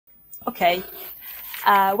Okay.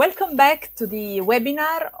 Welcome back to the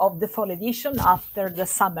webinar of the fall edition after the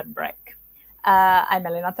summer break. I'm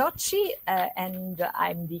Elena Tocci, and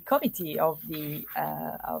I'm the committee of the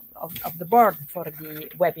board for the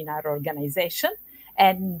webinar organization.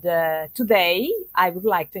 And today I would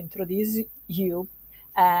like to introduce you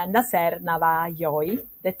Naser Tavajohi,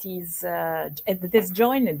 that has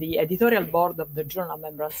joined the editorial board of the journal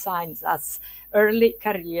Membrane Science as early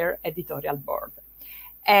career editorial board.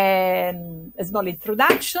 A small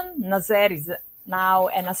introduction: Naser is now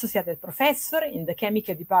an associate professor in the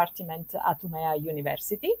chemical department at Umea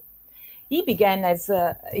University. He began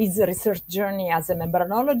his research journey as a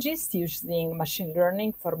membranologist using machine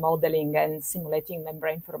learning for modeling and simulating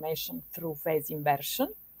membrane formation through phase inversion.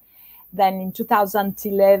 Then in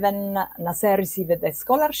 2011, Naser received a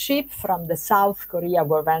scholarship from the South Korea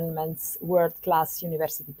government's world-class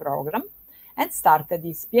university program and started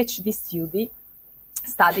his PhD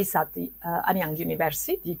studies at the Anyang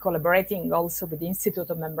University, collaborating also with the Institute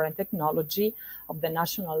of Membrane Technology of the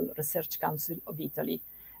National Research Council of Italy.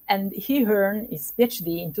 And he earned his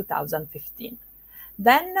PhD in 2015.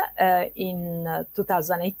 Then in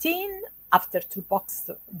 2018, after 2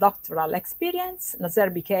 postdoctoral experience,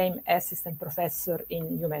 Naser became assistant professor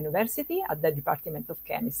in Umea University at the Department of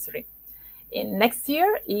Chemistry. Next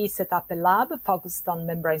year, he set up a lab focused on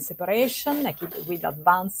membrane separation, equipped with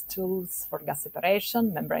advanced tools for gas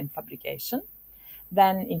separation, membrane fabrication.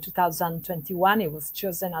 Then in 2021, he was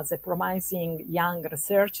chosen as a promising young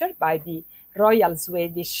researcher by the Royal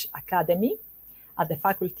Swedish Academy at the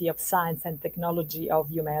Faculty of Science and Technology of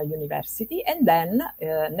Umea University. And then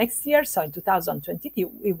next year, so in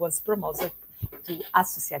 2022, he was promoted to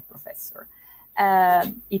associate professor.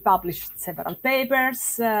 He published several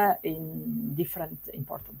papers in different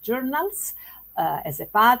important journals as a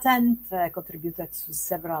patent, contributed to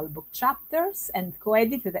several book chapters, and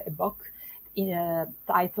co-edited a book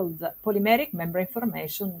titled Polymeric Membrane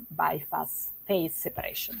Formation by Phase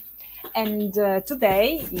Separation. And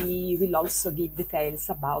today he will also give details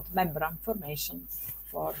about membrane formation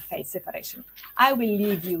for phase separation. I will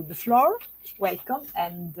leave you the floor. Welcome,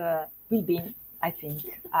 and I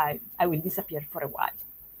think I will disappear for a while.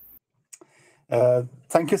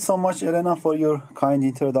 Thank you so much, Elena, for your kind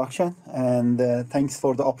introduction, and thanks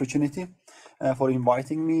for the opportunity for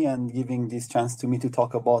inviting me and giving this chance to me to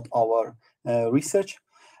talk about our research.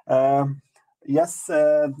 Yes,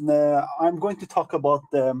 I'm going to talk about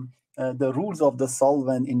the rules of the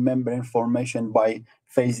solvent in membrane formation by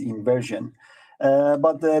phase inversion.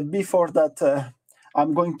 But before that,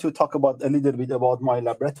 I'm going to talk about a little bit about my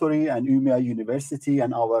laboratory and Umea University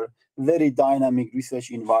and our very dynamic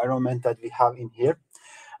research environment that we have in here.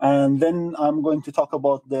 And then I'm going to talk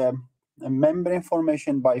about the membrane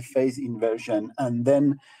formation by phase inversion. And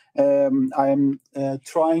then I'm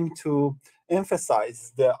trying to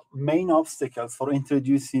emphasize the main obstacles for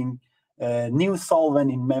introducing new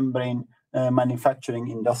solvent in membrane manufacturing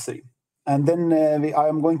industry. And then I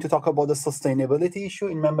am going to talk about the sustainability issue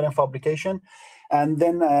in membrane fabrication. And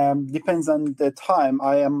then depends on the time,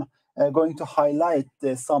 I am going to highlight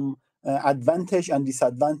some advantage and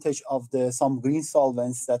disadvantage of some green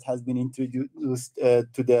solvents that has been introduced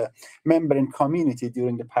to the membrane community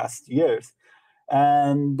during the past years.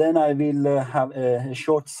 And then I will have a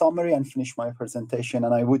short summary and finish my presentation,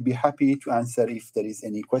 and I would be happy to answer if there is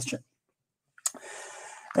any question.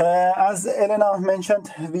 As Elena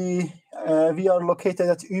mentioned, we are located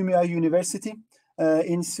at Umea University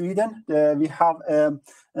in Sweden. We have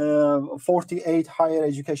 48 higher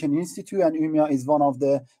education institutes, and Umea is one of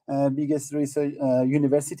the biggest research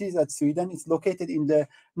universities at Sweden. It's located in the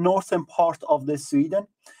northern part of the Sweden.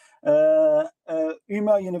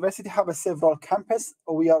 Umea University have several campuses.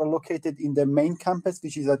 We are located in the main campus,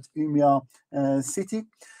 which is at Umea city.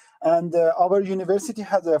 And our university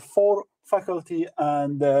has 4 faculty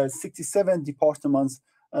and 67 departments,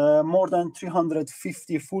 more than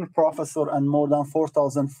 350 full professors, and more than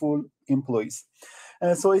 4,000 full employees.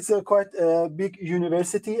 So it's a quite big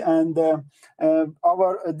university, and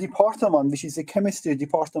our department, which is a chemistry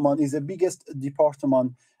department, is the biggest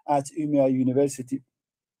department at Umea University.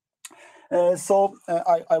 So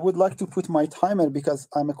I would like to put my timer because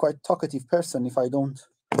I'm a quite talkative person if I don't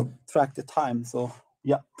track the time. So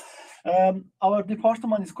yeah. Our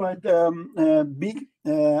department is quite big,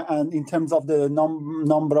 and in terms of the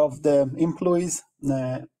number of the employees,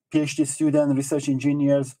 PhD students, research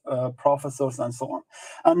engineers, professors, and so on.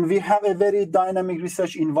 And we have a very dynamic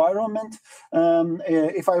research environment.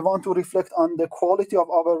 If I want to reflect on the quality of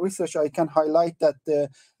our research, I can highlight that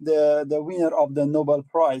the winner of the Nobel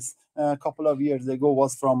Prize a couple of years ago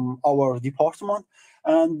was from our department.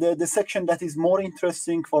 And the section that is more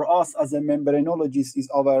interesting for us as a membranologist is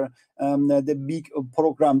our the big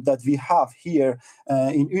program that we have here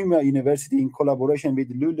in Umeå University in collaboration with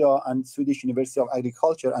Luleå and Swedish University of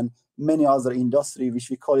Agriculture and many other industry, which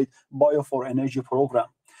we call it Bio for Energy program.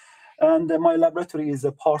 And my laboratory is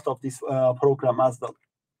a part of this program as well.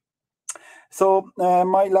 So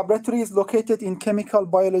my laboratory is located in Chemical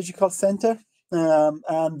Biological Center.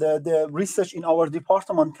 And the research in our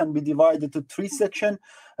department can be divided to three sections: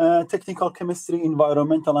 technical chemistry,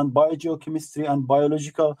 environmental and biogeochemistry, and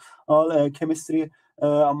biological chemistry.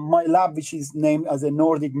 My lab, which is named as a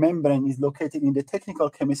Nordic membrane, is located in the technical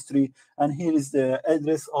chemistry, and here is the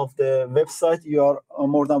address of the website. You are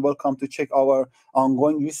more than welcome to check our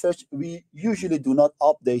ongoing research. We usually do not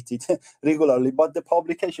update it regularly, but the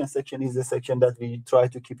publication section is the section that we try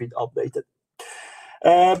to keep it updated.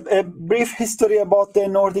 A brief history about the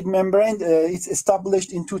Nordic membrane. It's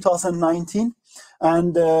established in 2019,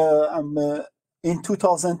 and in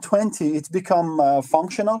 2020 it's become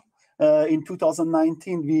functional. In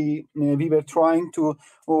 2019 we were trying to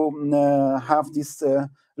have this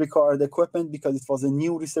required equipment because it was a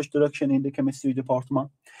new research direction in the chemistry department.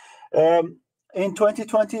 In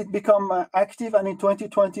 2020, it became active, and in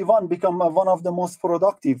 2021, become one of the most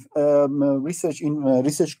productive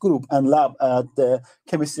research group and lab at the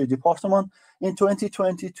chemistry department. In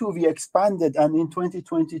 2022, we expanded, and in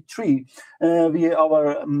 2023,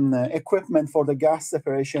 our equipment for the gas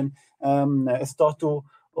separation start to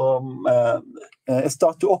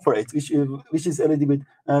operate, which is a little bit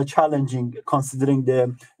challenging considering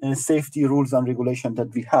the safety rules and regulation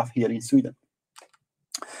that we have here in Sweden.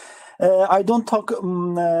 I don't talk,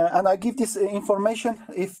 and I give this information.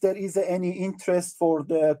 If there is any interest for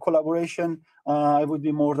the collaboration, I would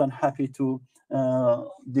be more than happy to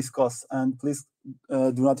discuss, and please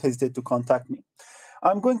do not hesitate to contact me.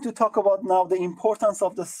 I'm going to talk about now the importance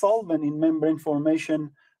of the solvent in membrane formation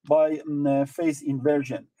by phase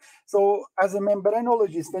inversion. So as a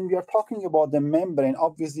membranologist, when we are talking about the membrane,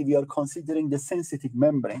 obviously we are considering the sensitive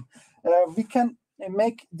membrane. We can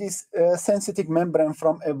make this sensitive membrane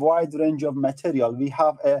from a wide range of material. We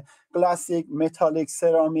have a classic, metallic,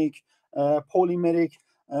 ceramic, polymeric,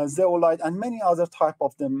 zeolite, and many other type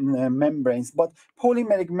of the membranes. But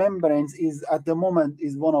polymeric membranes is at the moment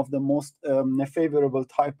is one of the most favorable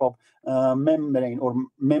type of membrane or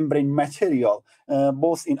membrane material,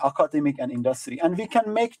 both in academic and industry. And we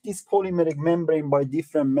can make this polymeric membrane by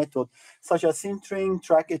different methods, such as sintering,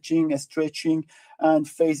 track etching, stretching, and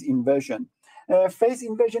phase inversion. Phase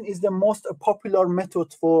inversion is the most popular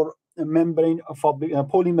method for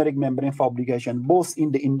polymeric membrane fabrication, both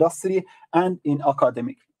in the industry and in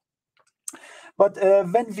academic. But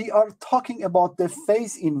when we are talking about the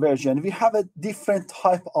phase inversion, we have a different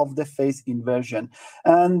type of the phase inversion.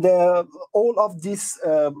 And all of this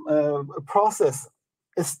process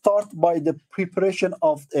start by the preparation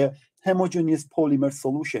of a homogeneous polymer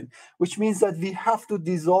solution, which means that we have to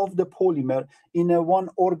dissolve the polymer in one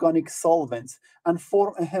organic solvent and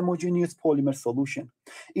form a homogeneous polymer solution.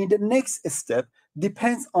 In the next step,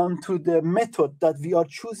 depends on to the method that we are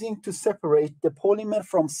choosing to separate the polymer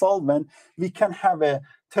from solvent. We can have a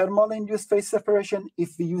thermal induced phase separation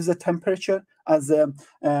if we use a temperature as a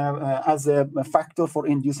factor for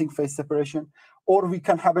inducing phase separation, or we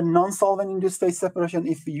can have a non-solvent induced phase separation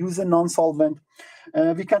if we use a non-solvent.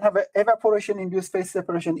 We can have an evaporation induced phase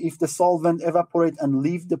separation if the solvent evaporate and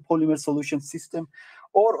leave the polymer solution system,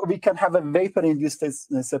 or we can have a vapor induced phase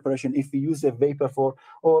separation if we use a vapor for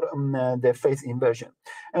the phase inversion.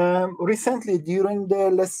 Recently, during the,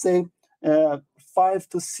 let's say, 5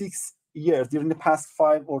 to 6 years, during the past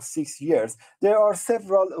 5 or 6 years, there are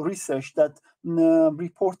several research that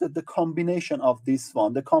reported the combination of this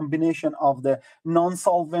one, the combination of the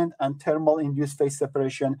non-solvent and thermal induced phase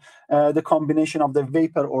separation, the combination of the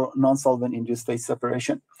vapor or non-solvent induced phase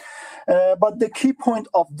separation. But the key point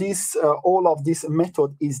of this, all of this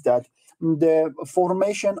method is that the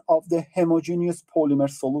formation of the homogeneous polymer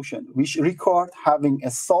solution, which requires having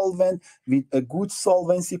a solvent with a good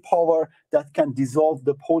solvency power that can dissolve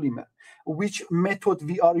the polymer. Which method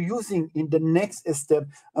we are using in the next step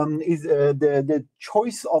is the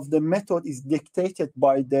choice of the method is dictated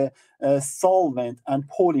by the solvent and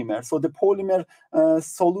polymer. So the polymer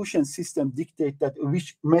solution system dictates that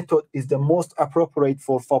which method is the most appropriate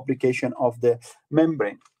for fabrication of the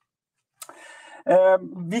membrane.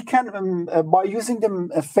 We can, by using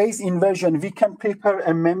the phase inversion, we can prepare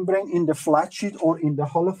a membrane in the flat sheet or in the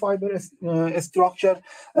hollow fiber structure.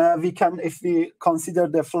 We can, if we consider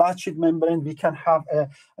the flat sheet membrane, we can have a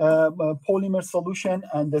polymer solution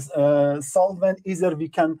and this solvent. Either we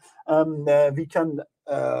can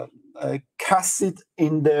cast it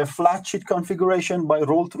in the flat sheet configuration by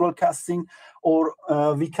roll-to-roll casting, or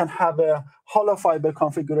we can have a hollow fiber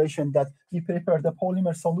configuration that we prepare the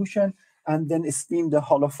polymer solution and then steam the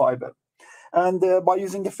hollow fiber. And by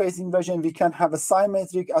using the phase inversion, we can have a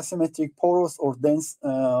symmetric, asymmetric, porous, or dense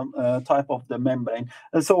type of the membrane.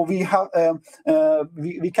 And so we have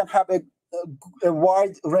we can have a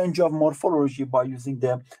wide range of morphology by using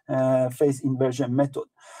the phase inversion method.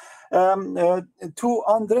 To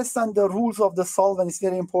understand the rules of the solvent, it's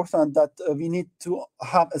very important that we need to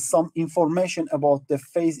have some information about the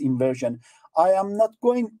phase inversion. I am not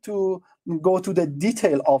going to go to the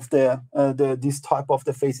detail of this type of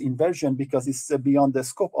the phase inversion because it's beyond the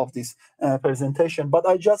scope of this presentation. But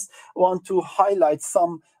I just want to highlight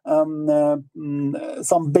some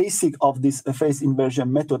basic of this phase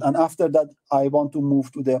inversion method, and after that, I want to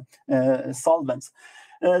move to the solvents.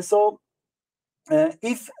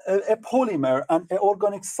 If a polymer and an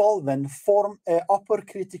organic solvent form an upper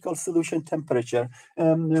critical solution temperature,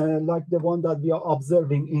 like the one that we are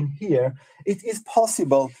observing in here, it is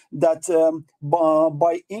possible that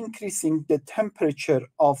by increasing the temperature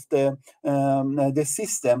of the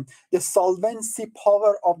system, the solvency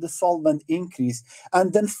power of the solvent increase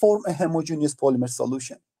and then form a homogeneous polymer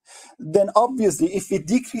solution. Then obviously, if we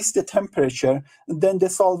decrease the temperature, then the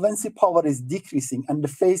solvency power is decreasing and the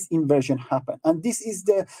phase inversion happen. And this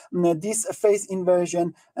phase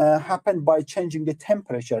inversion happened by changing the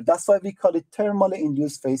temperature. That's why we call it thermally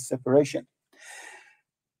induced phase separation.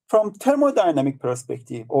 From thermodynamic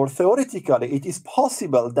perspective, or theoretically, it is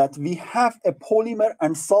possible that we have a polymer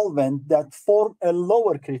and solvent that form a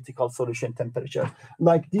lower critical solution temperature,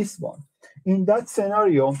 like this one. In that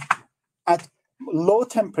scenario, at low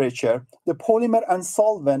temperature, the polymer and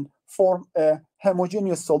solvent form a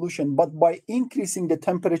homogeneous solution, but by increasing the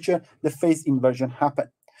temperature, the phase inversion happens.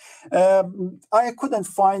 I couldn't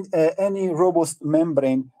find any robust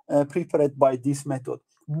membrane prepared by this method.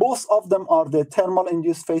 Both of them are the thermal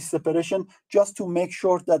induced phase separation, just to make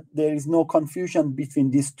sure that there is no confusion between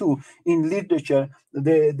these two. In literature,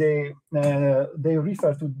 they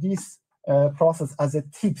refer to this process as a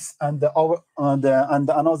TIPS and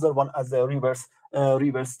another one as a reverse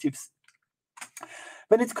TIPS.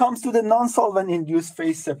 When it comes to the non-solvent induced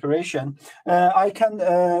phase separation, I'm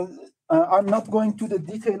not going to the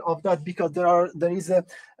detail of that because there is a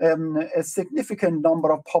significant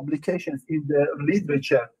number of publications in the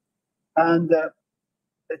literature, and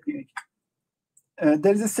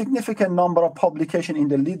there is a significant number of publications in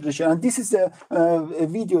the literature, and this is a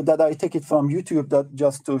video that I take it from YouTube that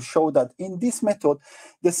just to show that in this method,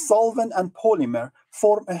 the solvent and polymer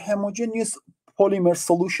form a homogeneous polymer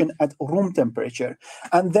solution at room temperature.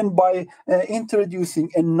 And then by introducing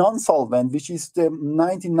a non-solvent, which is the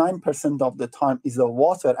 99% of the time is the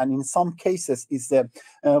water, and in some cases is the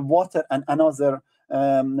water and another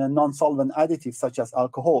non-solvent additive such as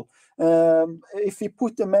alcohol. If we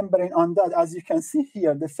put the membrane on that, as you can see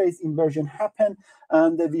here, the phase inversion happen,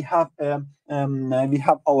 and we have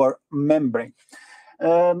our membrane.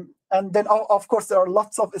 And then, of course, there are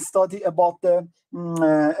lots of study about the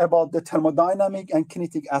thermodynamic and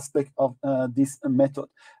kinetic aspect of this method.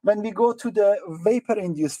 When we go to the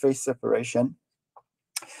vapor-induced phase separation,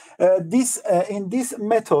 in this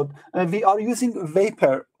method, we are using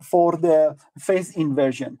vapor for the phase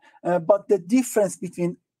inversion. But the difference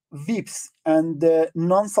between VIPS and the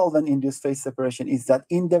non-solvent induced phase separation is that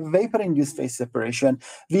in the vapor induced phase separation,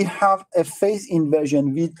 we have a phase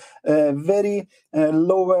inversion with a very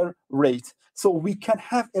lower rate. So we can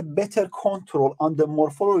have a better control on the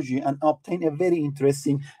morphology and obtain a very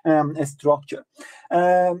interesting structure.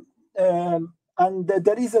 And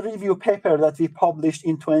there is a review paper that we published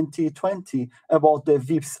in 2020 about the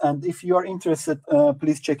VIPS. And if you are interested,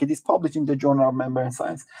 please check it. It's published in the Journal of Membrane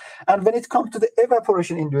Science. And when it comes to the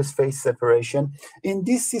evaporation-induced phase separation, in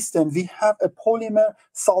this system, we have a polymer,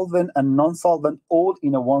 solvent, and non-solvent all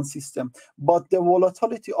in one system. But the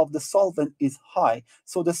volatility of the solvent is high.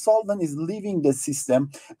 So the solvent is leaving the system.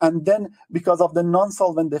 And then because of the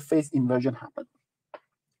non-solvent, the phase inversion happens.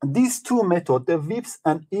 These two methods, the VIPS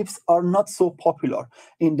and IPS, are not so popular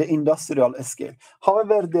in the industrial scale.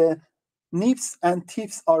 However, the NIPS and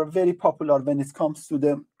TIPS are very popular when it comes to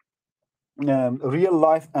the real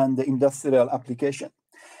life and the industrial application.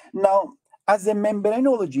 Now, as a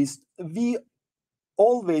membranologist, we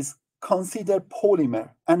always consider polymer,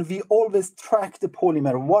 and we always track the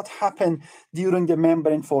polymer, what happened during the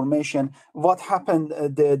membrane formation, what happened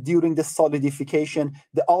during the solidification,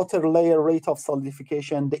 the outer layer rate of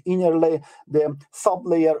solidification, the inner layer, the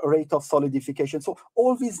sublayer rate of solidification. So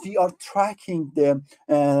always we are tracking the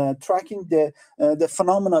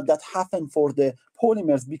phenomena that happen for the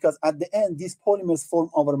polymers, because at the end, these polymers form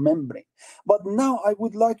our membrane. But now I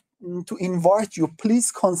would like to invite you,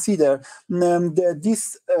 please consider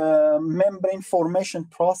this membrane formation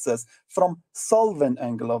process from solvent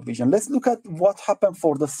angle of vision. Let's look at what happened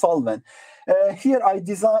for the solvent. Here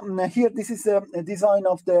this is a design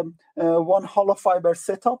of the one hollow fiber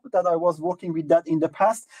setup that I was working with that in the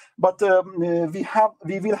past, but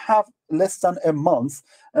we will have less than a month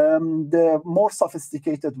the more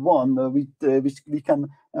sophisticated one with which we can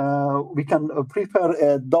prepare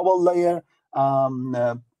a double layer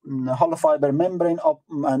hollow fiber membrane up,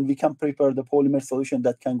 and we can prepare the polymer solution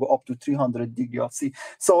that can go up to 300 degrees of C.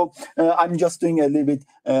 So I'm just doing a little bit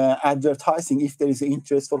advertising if there is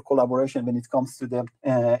interest for collaboration when it comes to the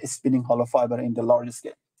spinning hollow fiber in the large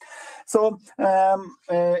scale. So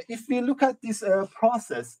if we look at this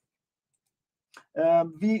process,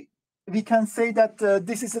 we can say that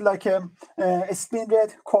this is like a spin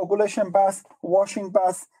rate, coagulation bath, washing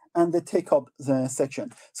bath, and the take-up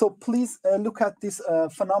section. So please look at this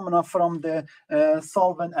phenomena from the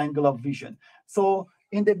solvent angle of vision. So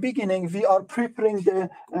in the beginning, we are preparing the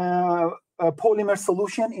polymer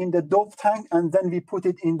solution in the dope tank, and then we put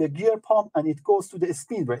it in the gear pump, and it goes to the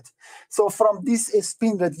spin rate. So from this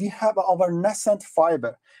spin rate, we have our nascent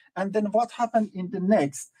fiber. And then what happened in the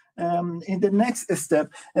next? In the next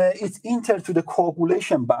step, it's entered to the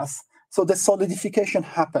coagulation bath. So the solidification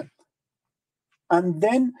happened. And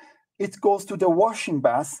then it goes to the washing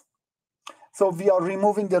bath. So we are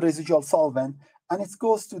removing the residual solvent, and it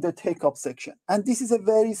goes to the take-up section. And this is a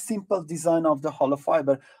very simple design of the hollow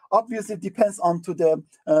fiber. Obviously, it depends on to the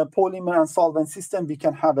polymer and solvent system. We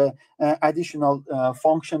can have a additional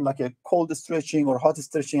function like a cold stretching or hot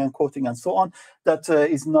stretching and coating and so on. That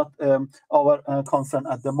is not our concern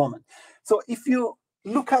at the moment. So if you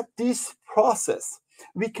look at this process,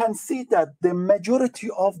 we can see that the majority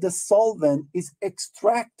of the solvent is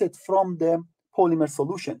extracted from the polymer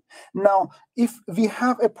solution. Now, if we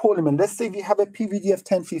have a polymer, let's say we have a PVDF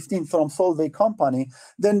 1015 from Solvay company,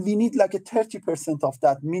 then we need like a 30% of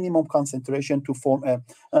that minimum concentration to form a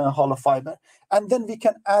hollow fiber. And then we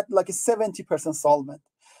can add like a 70% solvent.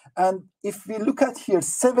 And if we look at here,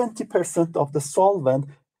 70% of the solvent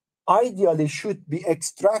ideally should be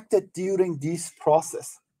extracted during this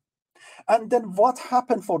process. And then what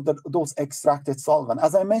happened for those extracted solvent?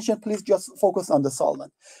 As I mentioned, please just focus on the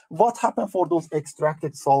solvent. What happened for those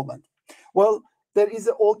extracted solvent? Well, there is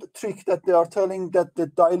an old trick that they are telling that the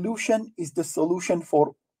dilution is the solution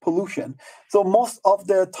for pollution. So most of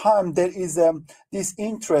the time there is this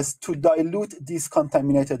interest to dilute this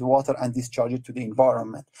contaminated water and discharge it to the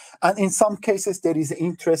environment. And in some cases, there is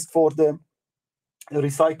interest for the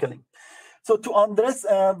recycling. So to address,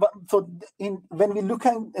 when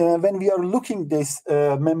we are looking this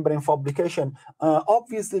membrane fabrication,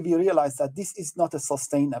 obviously we realize that this is not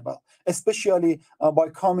sustainable, especially by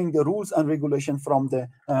coming the rules and regulation from the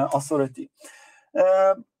authority.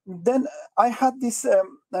 Then I had this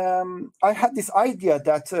idea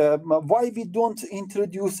that why we don't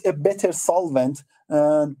introduce a better solvent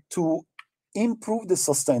to improve the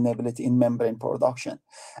sustainability in membrane production.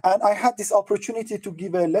 And I had this opportunity to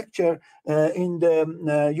give a lecture in the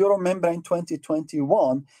Euromembrane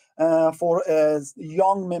 2021 for a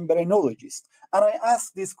young membranologist. And I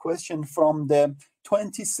asked this question from the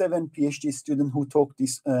 27 PhD students who took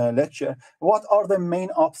this lecture: what are the main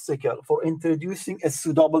obstacles for introducing a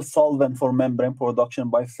suitable solvent for membrane production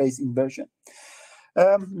by phase inversion?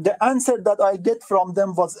 The answer that I get from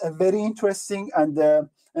them was very interesting and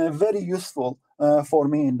very useful for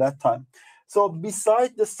me in that time. So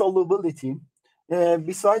beside the solubility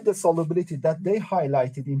that they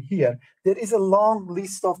highlighted in here, there is a long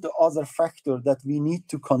list of the other factors that we need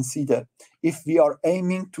to consider if we are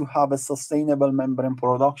aiming to have a sustainable membrane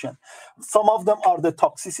production. Some of them are the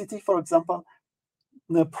toxicity, for example,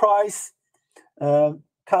 the price,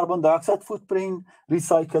 carbon dioxide footprint,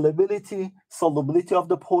 recyclability, solubility of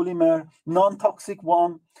the polymer, non-toxic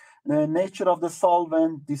one, nature of the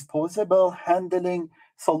solvent, disposable, handling,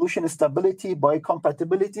 solution stability,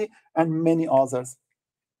 biocompatibility, and many others.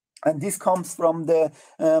 And this comes from the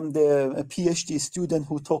PhD student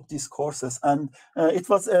who took these courses, and it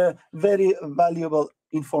was a very valuable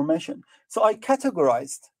information. So I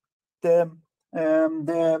categorized the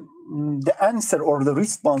answer or the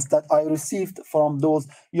response that I received from those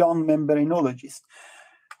young membranologists.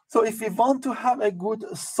 So if we want to have a good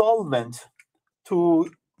solvent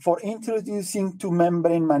for introducing to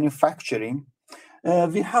membrane manufacturing,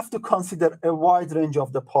 we have to consider a wide range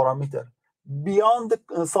of the parameters. Beyond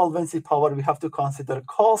the solvency power, we have to consider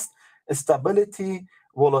cost, stability,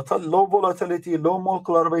 low volatility, low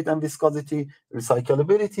molecular weight and viscosity,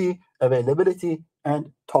 recyclability, availability,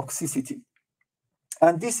 and toxicity.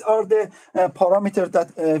 And these are the parameters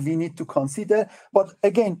that we need to consider. But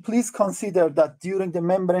again, please consider that during the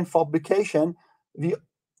membrane fabrication, we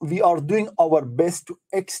are doing our best to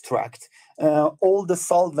extract all the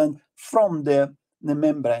solvent from the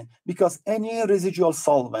membrane, because any residual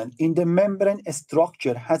solvent in the membrane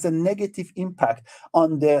structure has a negative impact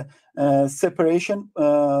on the separation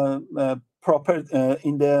in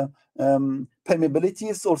the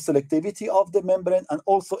permeabilities or selectivity of the membrane, and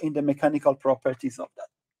also in the mechanical properties of that.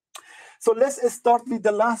 So let's start with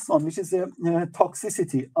the last one, which is the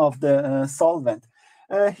toxicity of the solvent.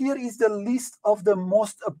 Here is the list of the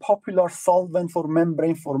most popular solvent for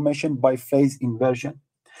membrane formation by phase inversion.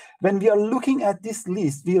 When we are looking at this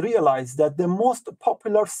list, we realize that the most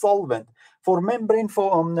popular solvent for membrane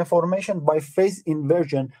formation by phase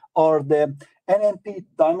inversion are the NMP,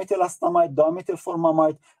 dimethylastamide,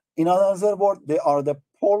 dimethylformamide. In other words, they are the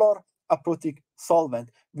polar aprotic solvent,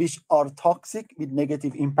 which are toxic with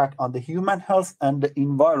negative impact on the human health and the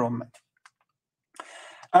environment.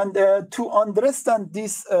 And to understand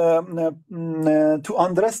this, to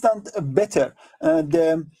understand better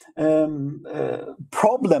the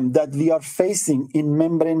problem that we are facing in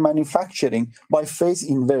membrane manufacturing by phase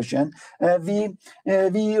inversion, we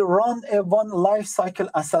run one life cycle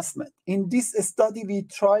assessment. In this study, we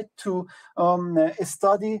tried to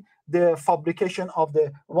study the fabrication of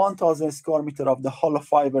the 1,000 square meter of the hollow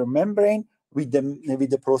fiber membrane with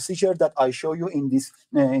the procedure that I show you in this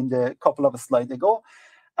in the couple of slides ago.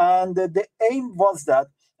 And the aim was that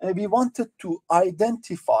we wanted to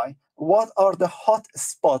identify what are the hot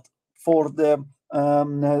spots for the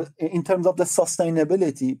in terms of the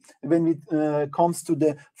sustainability when it comes to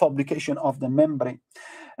the fabrication of the membrane.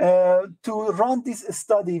 To run this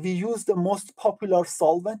study, we used the most popular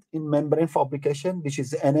solvent in membrane fabrication, which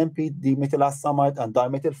is the NMP, dimethylastamide, and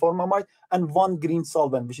dimethylformamide, and one green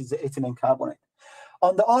solvent, which is the ethylene carbonate.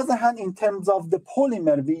 On the other hand, in terms of the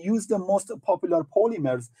polymer, we use the most popular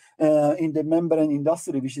polymers in the membrane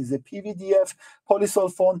industry, which is the PVDF,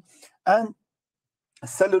 polysulfone, and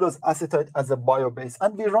cellulose acetate as a bio-base.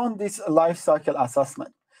 And we run this life cycle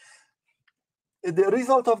assessment. The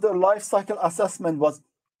result of the life cycle assessment was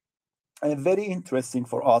very interesting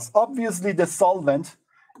for us. Obviously, the solvent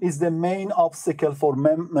is the main obstacle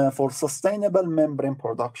for sustainable membrane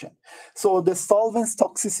production. So the solvent's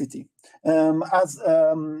toxicity, as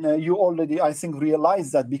you already, I think,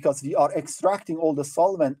 realize that because we are extracting all the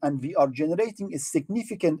solvent and we are generating a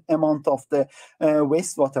significant amount of the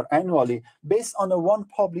wastewater annually. Based on one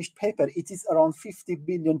published paper, it is around 50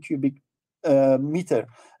 billion cubic meter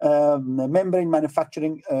membrane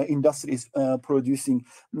manufacturing industry is producing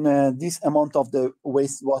this amount of the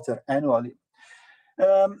wastewater annually.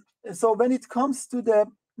 So when it comes to the,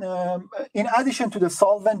 in addition to the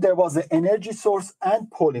solvent, there was the energy source and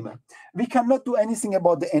polymer. We cannot do anything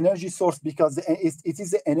about the energy source because it is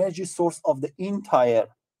the energy source of the entire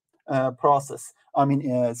process. I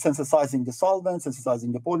mean, synthesizing the solvent,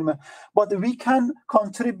 synthesizing the polymer. But we can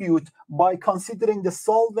contribute by considering the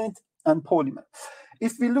solvent and polymer.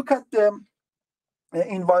 If we look at the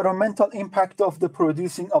environmental impact of the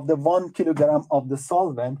producing of the 1 kilogram of the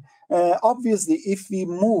solvent, obviously, if we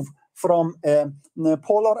move from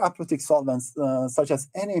polar aprotic solvents such as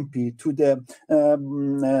NMP to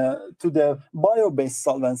the bio-based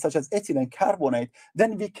solvents such as ethylene carbonate,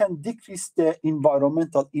 then we can decrease the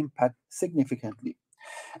environmental impact significantly.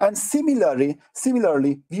 And similarly,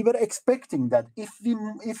 we were expecting that if we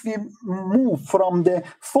move from the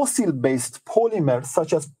fossil-based polymer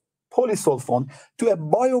such as polysulfone to a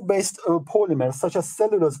bio-based polymer such as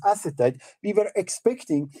cellulose acetate, we were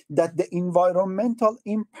expecting that the environmental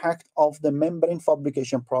impact of the membrane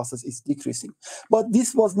fabrication process is decreasing. But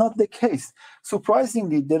this was not the case.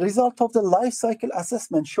 Surprisingly, the result of the life cycle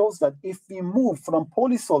assessment shows that if we move from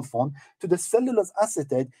polysulfone to the cellulose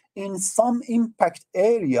acetate, in some impact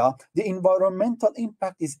area, the environmental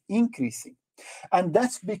impact is increasing. And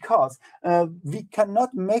that's because we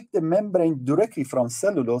cannot make the membrane directly from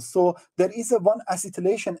cellulose. So there is a one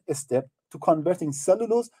acetylation step to converting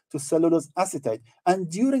cellulose to cellulose acetate. And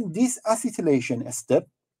during this acetylation step,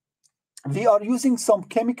 we are using some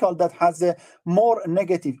chemical that has a more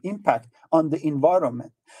negative impact on the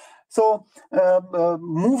environment. So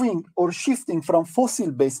moving or shifting from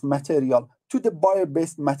fossil-based material to the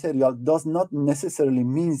bio-based material does not necessarily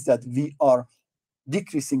mean that we are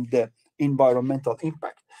decreasing the environmental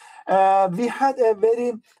impact. We had a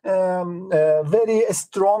very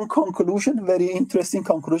strong conclusion, very interesting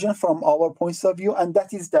conclusion from our points of view, and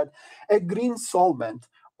that is that a green solvent,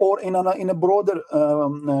 or in a broader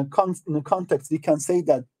context, we can say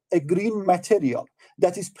that a green material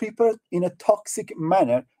that is prepared in a toxic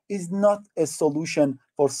manner is not a solution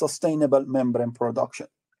for sustainable membrane production.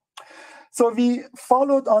 So we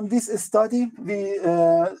followed on this study. We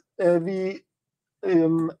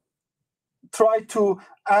tried to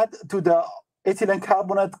add to the ethylene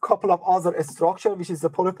carbonate a couple of other structures, which is the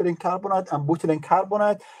polyethylene carbonate and butylene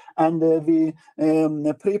carbonate, and we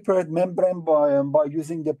prepared membrane by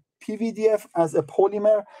using the PVDF as a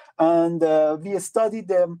polymer, and we studied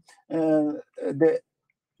the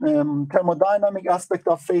thermodynamic aspect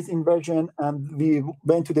of phase inversion, and we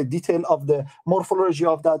went to the detail of the morphology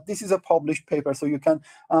of that. This is a published paper, so you can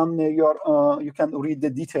read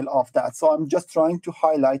the detail of that. So I'm just trying to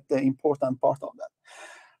highlight the important part of that.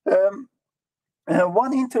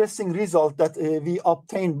 One interesting result that we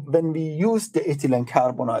obtained when we use the ethylene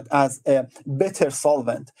carbonate as a better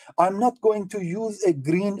solvent. I'm not going to use a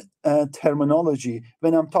green terminology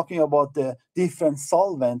when I'm talking about the different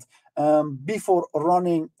solvent before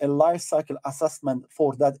running a life cycle assessment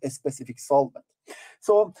for that specific solvent.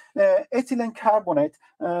 So ethylene carbonate,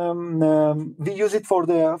 we use it for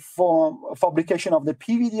the fabrication of the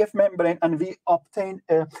PVDF membrane, and we obtain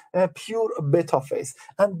a pure beta phase.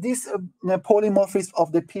 And this polymorphism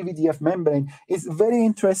of the PVDF membrane is very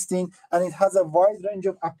interesting, and it has a wide range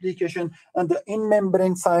of application and the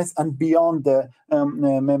in-membrane science and beyond the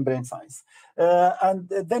membrane science. And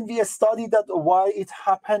then we studied that why it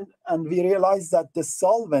happened, and we realized that the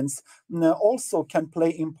solvents also can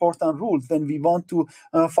play important roles when we want to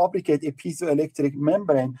fabricate a piezoelectric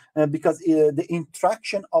membrane, because the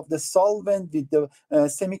interaction of the solvent with the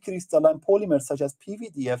semi-crystalline polymers such as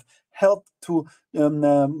PVDF help to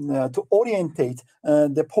orientate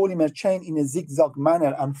the polymer chain in a zigzag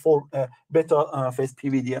manner and form a beta phase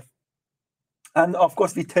PVDF. And of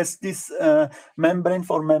course, we test this membrane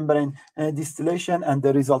for membrane distillation, and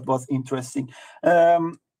the result was interesting.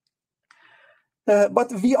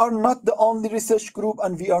 But we are not the only research group,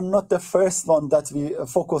 and we are not the first one that we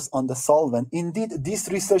focus on the solvent. Indeed, this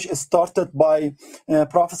research started by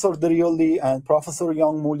Professor Derioli and Professor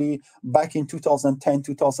Youngmuli back in 2010,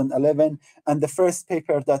 2011. And the first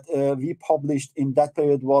paper that we published in that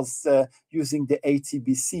period was using the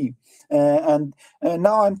ATBC. And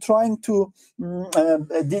now I'm trying to,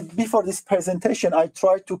 before this presentation, I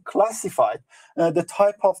tried to classify the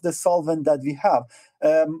type of the solvent that we have.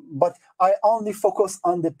 But I only focus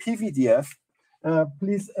on the PVDF. I'm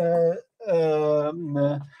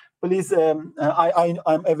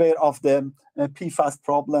aware of the PFAS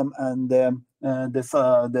problem and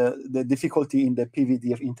the difficulty in the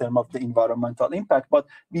PVDF in terms of the environmental impact, but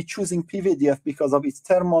we're choosing PVDF because of its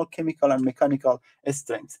thermal, chemical, and mechanical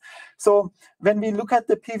strengths. So when we look at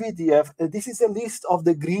the PVDF, this is a list of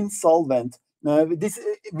the green solvent.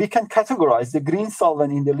 We can categorize the green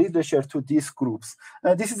solvent in the literature to these groups.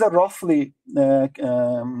 This is a roughly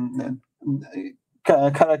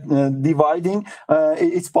dividing.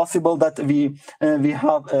 It's possible that we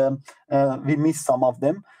miss some of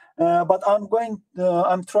them, but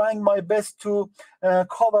I'm trying my best to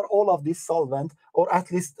cover all of these solvent, or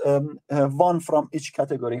at least one from each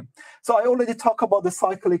category. So I already talked about the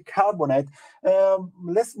cyclic carbonate.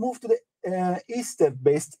 Let's move to the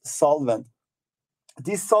ester-based solvent.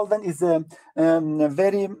 This solvent is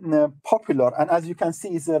very popular, and as you can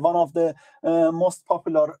see, is one of the most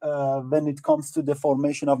popular when it comes to the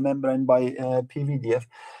formation of membrane by PVDF.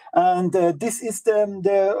 And this is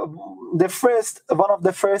the first one of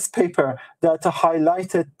the first paper that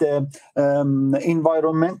highlighted the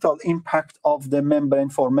environmental impact of the membrane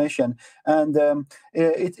formation, and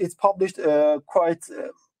it's published quite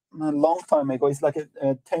a long time ago. It's like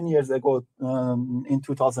 10 years ago, in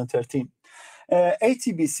 2013.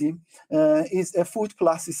 ATBC is a food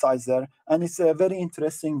plasticizer, and it's very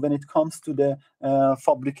interesting when it comes to the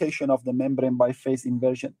fabrication of the membrane by phase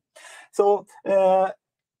inversion. So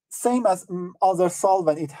same as other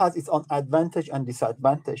solvent, it has its own advantage and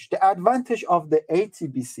disadvantage. The advantage of the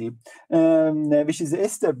ATBC, which is the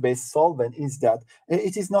ester-based solvent, is that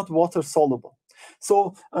it is not water soluble.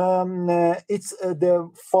 So it's the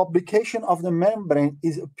fabrication of the membrane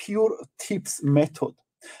is a pure TIPS method.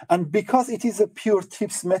 And because it is a pure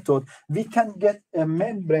TIPS method, we can get a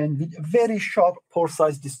membrane with very sharp pore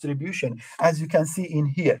size distribution, as you can see in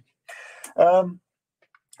here.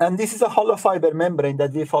 And this is a hollow fiber membrane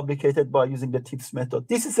that we fabricated by using the TIPS method.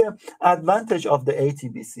 This is an advantage of the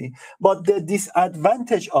ATBC, but the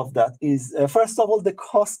disadvantage of that is, first of all, the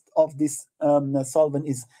cost of this solvent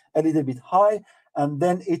is a little bit high. And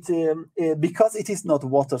then because it is not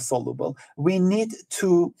water soluble, we need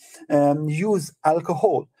to use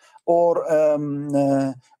alcohol. or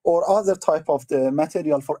other type of the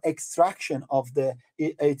material for extraction of the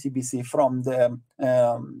ATBC from the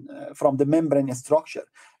membrane structure.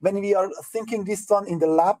 When we are thinking this one in the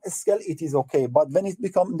lab scale, it is okay, but when it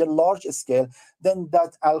becomes the large scale, then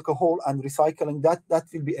that alcohol and recycling, that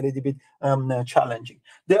will be a little bit challenging.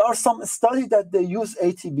 There are some studies that they use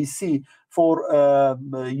ATBC for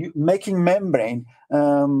making membrane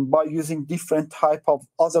by using different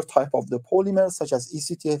other type of the polymers such as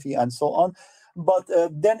ECTFE and so on. But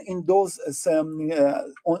then in those studies,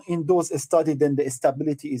 then the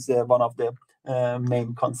stability is one of the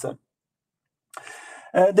main concern.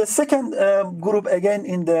 The second group, again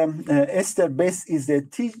in the ester base, is the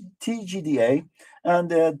TGDA, and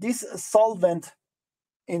this solvent,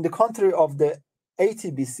 in the contrary of the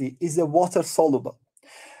ATBC, is a water soluble.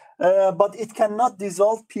 But it cannot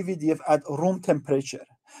dissolve PVDF at room temperature.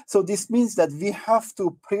 So this means that we have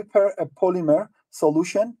to prepare a polymer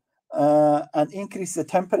solution and increase the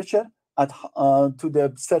temperature to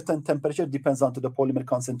the certain temperature, depends on to the polymer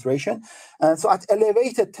concentration. And so at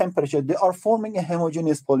elevated temperature, they are forming a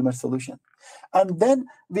homogeneous polymer solution. And then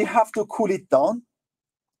we have to cool it down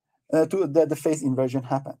to the phase inversion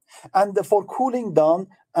happen. And for cooling down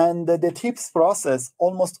and the TIPS process,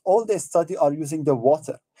 almost all the studies are using the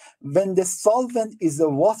water. When the solvent is a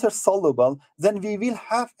water soluble, then we will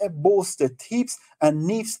have both the TIPS and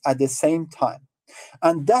NIPS at the same time.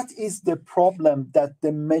 And that is the problem that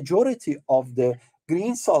the majority of the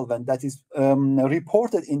green solvent that is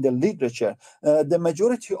reported in the literature, the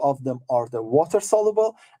majority of them are the water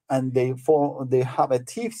soluble, and they have a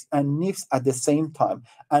TIPS and NIPS at the same time.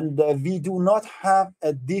 And we do not have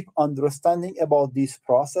a deep understanding about this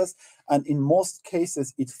process. And in most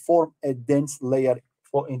cases, it forms a dense layer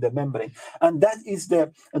in the membrane. And that is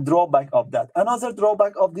the drawback of that. Another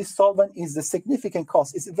drawback of this solvent is the significant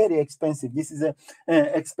cost. It's very expensive. This is an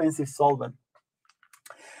expensive solvent.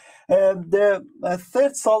 The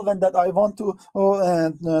third solvent that I want to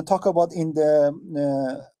talk about in the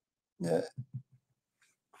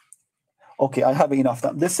okay, I have enough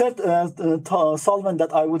time. The third solvent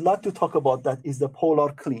that I would like to talk about that is the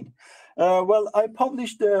Polar Clean. Well, I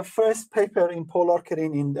published the first paper in Polar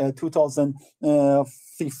Clean in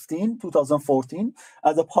 2014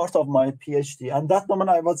 as a part of my PhD. And that moment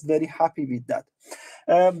I was very happy with that.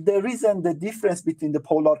 The difference between the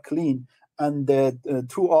Polar Clean and the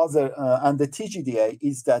two other and the TGDA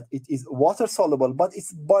is that it is water soluble, but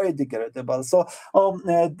it's biodegradable. So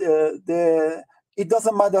it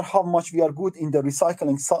doesn't matter how much we are good in the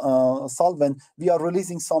recycling solvent, we are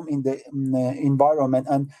releasing some in the environment,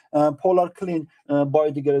 and Polar Clean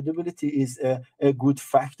biodegradability is a good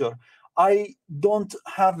factor. I don't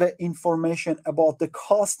have information about the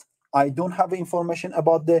cost. I don't have information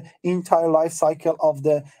about the entire life cycle of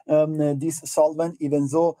this solvent, even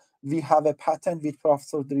though we have a patent with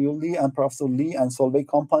Professor Driuli and Professor Lee and Solvay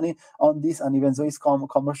company on this, and even though it's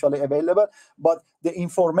commercially available, but the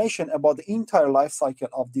information about the entire life cycle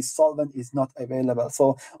of this solvent is not available.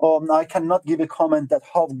 So I cannot give a comment that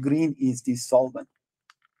how green is this solvent.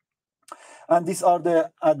 And these are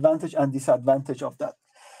the advantage and disadvantage of that.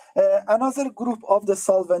 Another group of the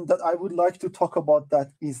solvent that I would like to talk about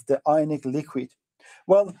that is the ionic liquid.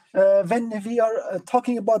 Well, when we are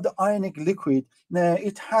talking about the ionic liquid,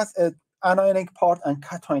 it has an anionic part and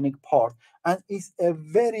cationic part, and it's a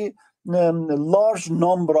very large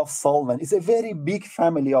number of solvents. It's a very big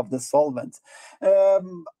family of the solvents.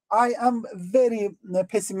 I am very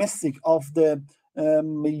pessimistic of the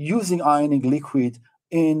using ionic liquid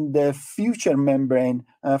in the future membrane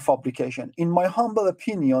fabrication. In my humble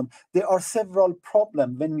opinion, there are several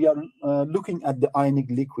problems when we are looking at the ionic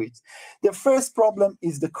liquids. The first problem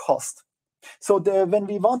is the cost. So when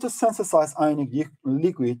we want to synthesize ionic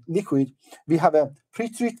liquid, we have a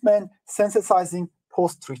pre-treatment, synthesizing,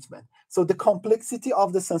 post-treatment. So the complexity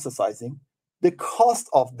of the synthesizing, the cost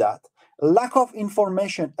of that, lack of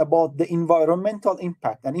information about the environmental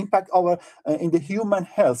impact and impact in the human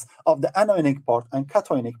health of the anionic part and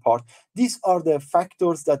cationic part. These are the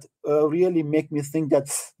factors that really make me think that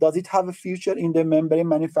does it have a future in the membrane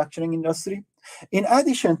manufacturing industry? In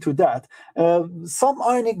addition to that, some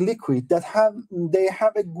ionic liquid that have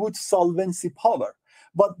a good solvency power,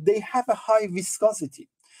 but they have a high viscosity,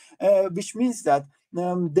 which means that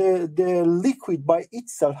the liquid by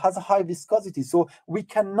itself has a high viscosity, so we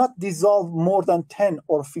cannot dissolve more than 10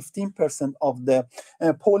 or 15% of the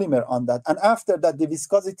polymer on that. And after that, the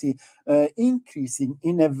viscosity increasing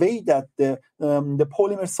in a way that the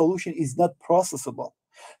polymer solution is not processable.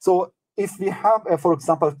 So if we have, for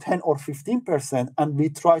example, 10 or 15%, and we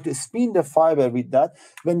try to spin the fiber with that,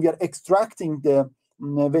 when we are extracting the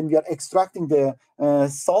when we are extracting the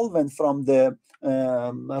solvent from the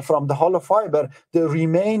hollow fiber, the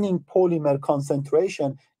remaining polymer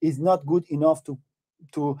concentration is not good enough to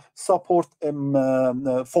support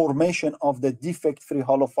formation of the defect-free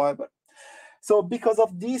hollow fiber. So because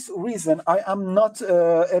of this reason, I am not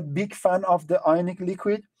a big fan of the ionic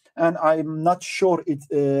liquid, and I'm not sure it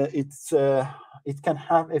can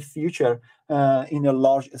have a future in a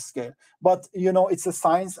large scale. But it's a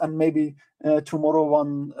science, and maybe tomorrow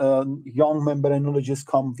one young membranologist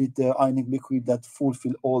come with the ionic liquid that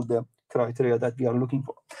fulfill all the criteria that we are looking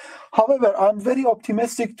for. However, I'm very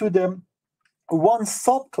optimistic to the one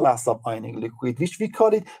subclass of ionic liquid, which we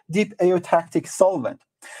call it deep eutactic solvent.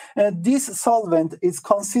 This solvent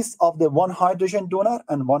consists of the one hydrogen donor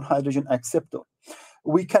and one hydrogen acceptor.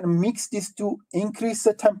 We can mix these to increase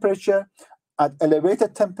the temperature. At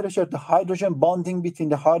elevated temperature, the hydrogen bonding between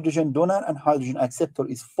the hydrogen donor and hydrogen acceptor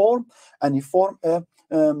is formed, and it forms a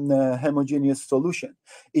homogeneous solution.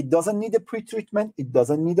 It doesn't need a pre-treatment. It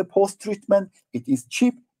doesn't need a post-treatment. It is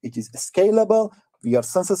cheap. It is scalable. We are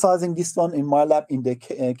synthesizing this one in my lab in the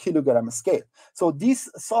kilogram scale. So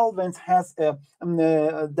this solvent has a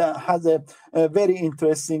very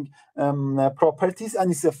interesting properties,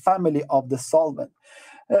 and it's a family of the solvent.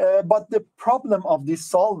 But the problem of this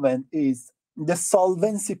solvent is the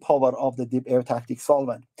solvency power of the deep eutactic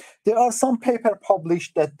solvent. There are some papers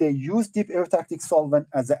published that they use deep eutactic solvent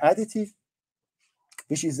as an additive,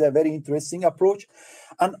 which is a very interesting approach.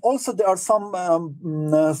 And also there are some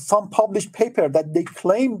published paper that they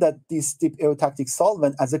claim that this deep eutactic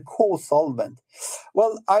solvent as a co-solvent.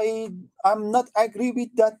 Well, I'm not agree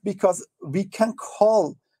with that, because we can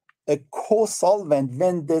call a co-solvent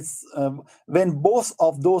when both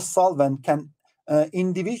of those solvents can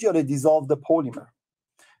individually dissolve the polymer.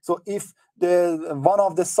 So if one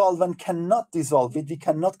of the solvent cannot dissolve it, we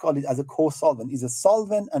cannot call it as a co-solvent. It's a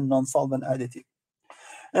solvent and non-solvent additive.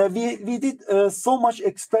 We did so much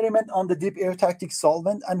experiment on the deep eutactic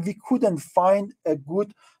solvent, and we couldn't find a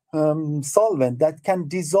good solvent that can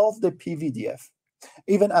dissolve the PVDF,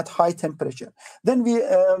 even at high temperature. Then we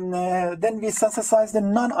synthesized the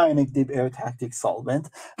non-ionic deep eutactic solvent,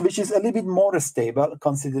 which is a little bit more stable,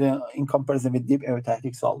 considering in comparison with deep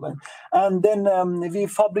eutactic solvent. And then we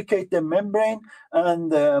fabricate the membrane,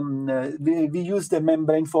 and we use the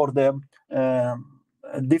membrane for the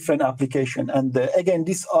different application. And again,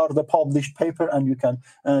 these are the published paper, and you can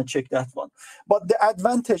check that one. But the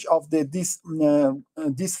advantage of this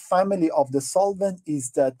family of the solvent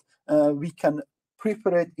is that we can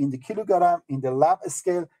prepare it in the kilogram, in the lab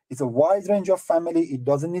scale. It's a wide range of family. It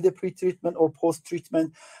doesn't need a pre-treatment or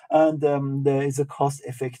post-treatment, and there is a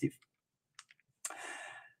cost-effective.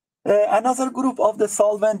 Another group of the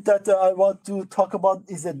solvent that I want to talk about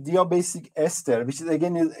is a diabasic ester, which is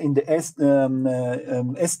again in the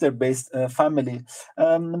ester-based family.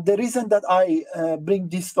 The reason that I bring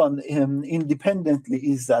this one independently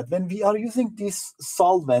is that when we are using this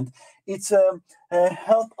solvent, it's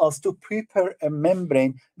help us to prepare a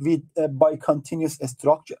membrane with a bicontinuous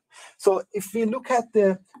structure. So if we look at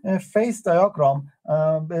the phase diagram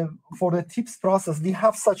for the TIPS process, we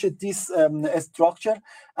have such this structure,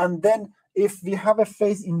 and then if we have a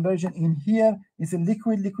phase inversion in here, is a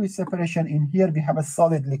liquid-liquid separation. In here, we have a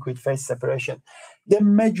solid-liquid phase separation. The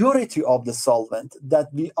majority of the solvent that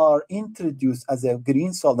we are introduced as a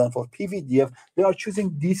green solvent for PVDF, they are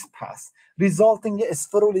choosing this path, resulting in a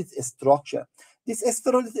spherulite structure. This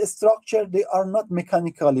spherulite structure, they are not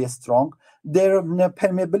mechanically strong. Their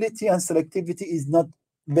permeability and selectivity is not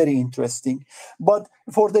very interesting. But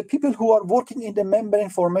for the people who are working in the membrane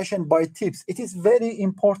formation by TIPS, it is very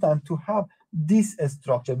important to have this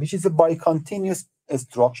structure, which is a bicontinuous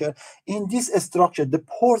structure. In this structure, the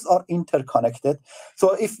pores are interconnected.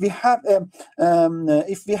 So if we have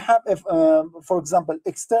for example,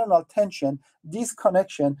 external tension, these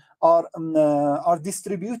connections are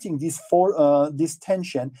distributing this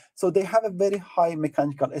tension. So they have a very high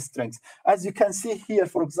mechanical strength. As you can see here,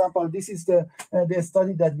 for example, this is the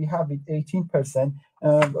study that we have with 18%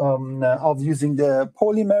 of using the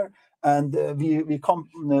polymer. And we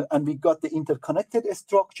got the interconnected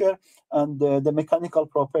structure, and the mechanical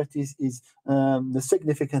properties is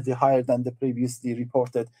significantly higher than the previously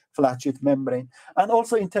reported flat sheet membrane, and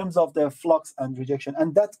also in terms of the flux and rejection.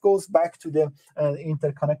 And that goes back to the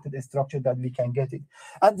interconnected structure that we can get it.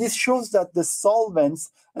 And this shows that the solvents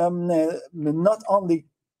not only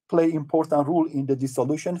play important role in the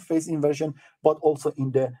dissolution phase inversion, but also in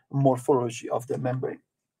the morphology of the membrane.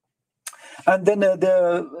 And then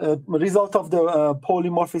the result of the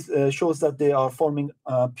polymorphism shows that they are forming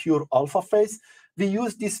pure alpha phase. We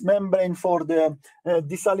use this membrane for the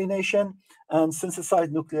desalination, and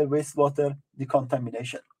synthesized nuclear wastewater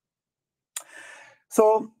decontamination.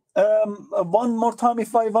 So one more time,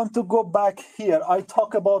 if I want to go back here, I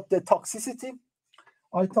talk about the toxicity,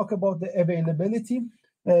 I talk about the availability,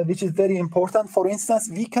 which is very important. For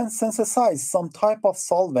instance, we can synthesize some type of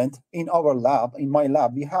solvent in our lab. In my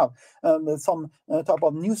lab, we have some type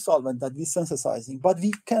of new solvent that we're synthesizing, but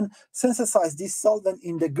we can synthesize this solvent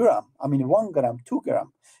in the gram. I mean, 1 gram, 2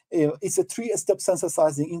 gram. It's a 3-step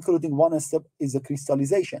synthesizing, including 1 step is a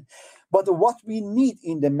crystallization. But what we need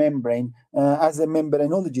in the membrane as a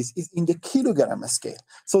membranologist is in the kilogram scale.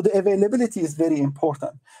 So the availability is very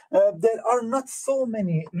important. There are not so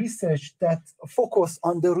many research that focus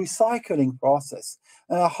on the recycling process,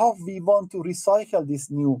 how we want to recycle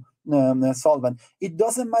this new solvent. It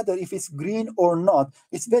doesn't matter if it's green or not.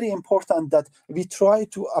 It's very important that we try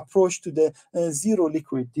to approach to the zero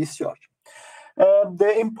liquid discharge.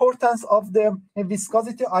 The importance of the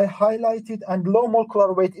viscosity I highlighted, and low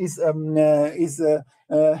molecular weight is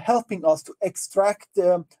helping us to extract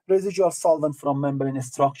residual solvent from membrane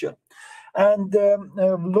structure. And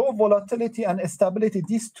low volatility and stability,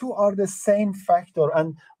 these two are the same factor.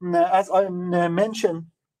 And as I mentioned,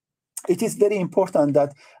 it is very important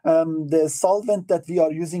that the solvent that we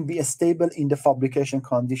are using be stable in the fabrication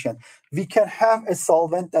condition. We can have a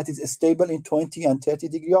solvent that is stable in 20 and 30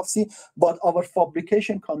 degrees of C, but our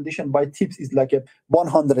fabrication condition by tips is like a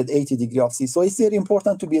 180 degrees of C. So it's very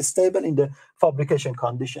important to be stable in the fabrication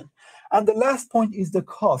condition. And the last point is the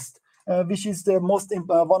cost, which is the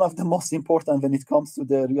one of the most important when it comes to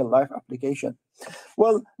the real life application.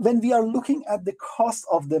 Well, when we are looking at the cost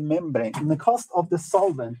of the membrane and the cost of the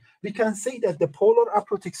solvent, we can say that the polar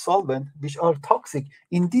aprotic solvent, which are toxic,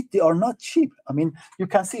 indeed, they are not cheap. I mean, you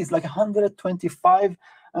can see it's like 125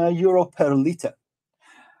 euro per liter.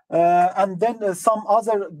 And then some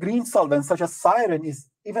other green solvents, such as Siren, is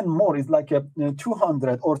even more, is like a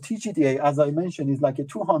 200, or TGDA, as I mentioned, is like a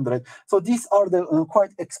 200. So these are the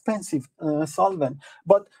quite expensive solvent.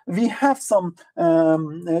 But we have some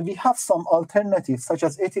alternatives, such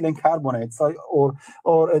as ethylene carbonate or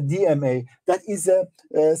a DMA, that is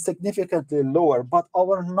significantly lower. But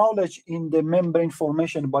our knowledge in the membrane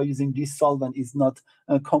formation by using this solvent is not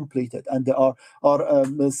completed, and there are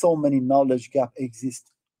so many knowledge gap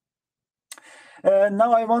exist.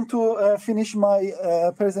 Now I want to finish my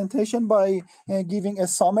presentation by giving a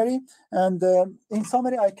summary. And in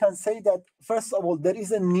summary, I can say that, first of all, there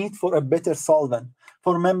is a need for a better solvent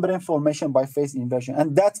for membrane formation by phase inversion.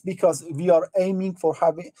 And that's because we are aiming to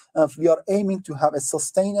have a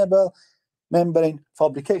sustainable membrane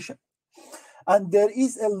fabrication. And there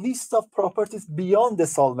is a list of properties beyond the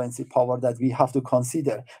solvency power that we have to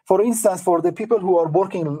consider. For instance, for the people who are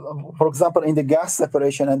working, for example, in the gas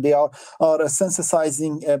separation, and they are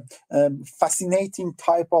synthesizing a fascinating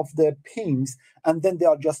type of the PIMs, and then they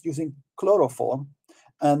are just using chloroform,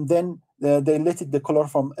 and then they let the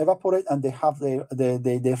chloroform evaporate, and they have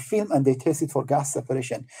their film, and they test it for gas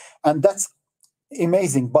separation. And that's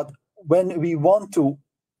amazing. But when we want to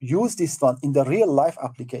use this one in the real life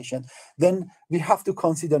application, then we have to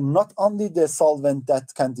consider not only the solvent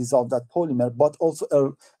that can dissolve that polymer, but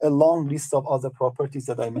also a long list of other properties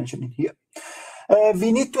that I mentioned in here.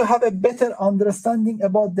 We need to have a better understanding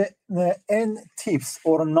about the N-tips,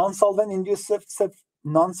 or non-solvent induced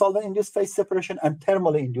phase separation and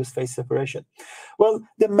thermally induced phase separation. Well,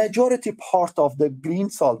 the majority part of the green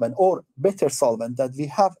solvent or better solvent that we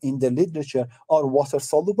have in the literature are water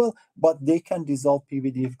soluble, but they can dissolve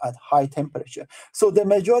PVDF at high temperature. So the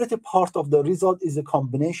majority part of the result is a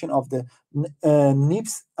combination of the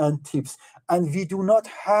NIPS and TIPS, and we do not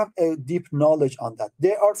have a deep knowledge on that.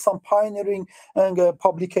 There are some pioneering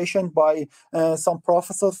publication by some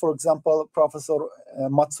professors, for example, Professor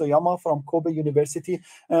Matsuyama from Kobe University,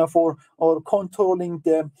 for controlling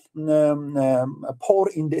the pore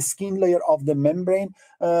in the skin layer of the membrane,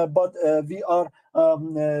 but we are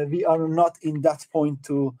not in that point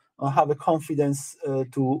to have a confidence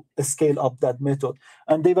to scale up that method.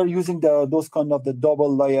 And they were using those kind of the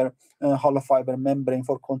double layer hollow fiber membrane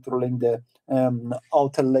for controlling the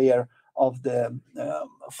outer layer of the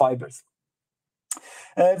fibers.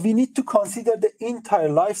 We need to consider the entire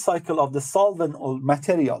life cycle of the solvent or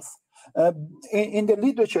materials. In the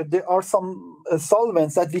literature, there are some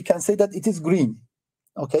solvents that we can say that it is green,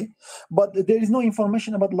 okay? But there is no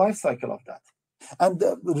information about life cycle of that. And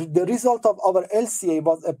the result of our LCA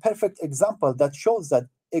was a perfect example that shows that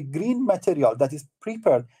a green material that is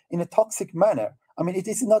prepared in a toxic manner, I mean, it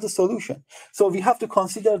is not a solution. So we have to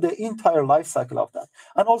consider the entire life cycle of that.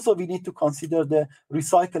 And also we need to consider the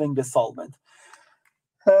recycling the solvent.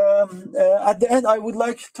 At the end, I would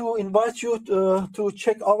like to invite you to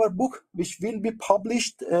check our book, which will be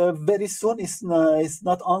published very soon. It's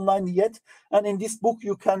not online yet. And in this book,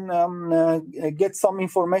 you can get some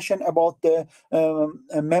information about the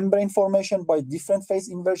membrane formation by different phase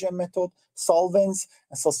inversion method, solvents,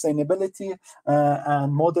 sustainability,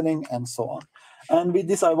 and modeling, and so on. And with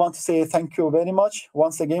this, I want to say thank you very much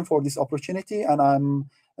once again for this opportunity, and I'm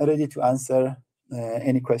ready to answer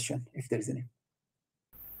any question if there is any.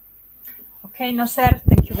 Okay, Naser,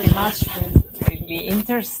 thank you very much for this really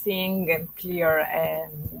interesting and clear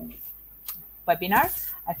webinar.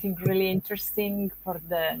 I think really interesting for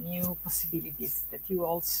the new possibilities that you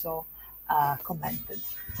also commented.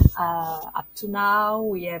 Up to now,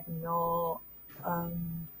 we have no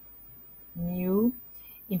new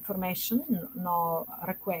information, no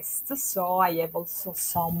requests, so I have also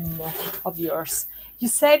some of yours. You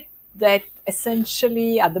said that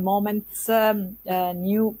essentially at the moment,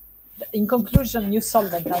 in conclusion, new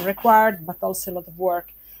solvents are required, but also a lot of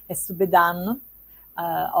work has to be done.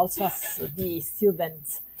 Also, as the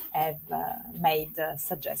students have made a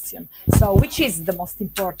suggestion. So, which is the most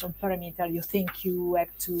important parameter you think you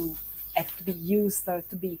have to be used or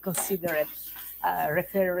to be considered,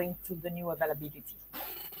 referring to the new availability?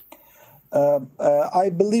 I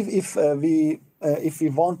believe if we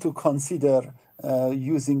want to consider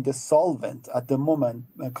using the solvent at the moment,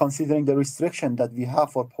 considering the restriction that we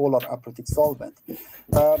have for polar aprotic solvent,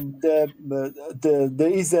 there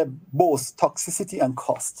is both toxicity and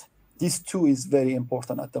cost. These two is very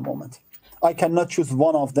important at the moment. I cannot choose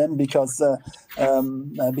one of them because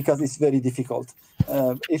it's very difficult.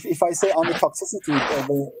 If I say on the toxicity,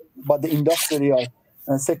 but the industrial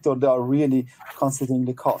sector, they are really considering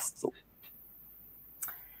the cost. So.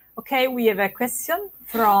 Okay, we have a question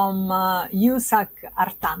from Yusak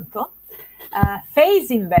Artanto.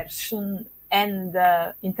 Phase inversion and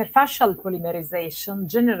interfacial polymerization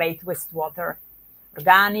generate wastewater,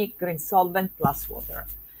 organic, green solvent plus water.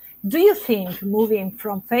 Do you think moving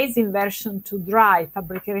from phase inversion to dry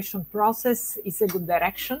fabrication process is a good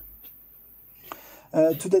direction?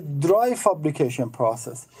 To the dry fabrication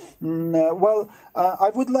process. Well, I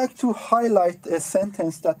would like to highlight a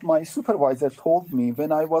sentence that my supervisor told me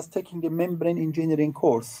when I was taking the membrane engineering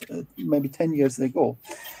course, maybe 10 years ago.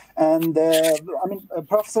 And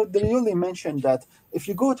Professor Derioli mentioned that if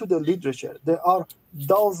you go to the literature, there are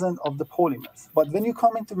dozens of the polymers. But when you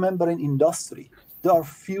come into membrane industry, there are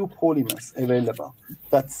few polymers available.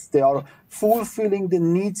 They are fulfilling the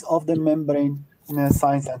needs of the membrane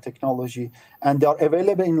science and technology, and they are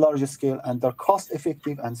available in larger scale, and they're cost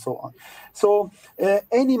effective, and so on. So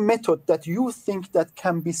any method that you think that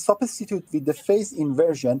can be substituted with the phase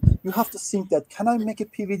inversion, you have to think that, can I make a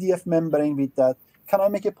PVDF membrane with that? Can I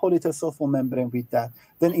make a polyether sulfur membrane with that?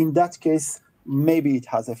 Then in that case, maybe it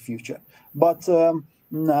has a future. But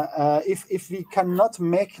if we cannot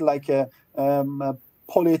make like a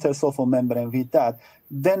polyether sulfur membrane with that,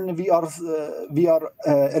 then we are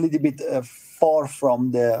a little bit far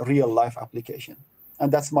from the real life application.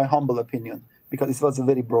 And that's my humble opinion, because it was a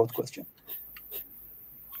very broad question.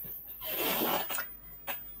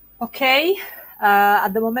 Okay, at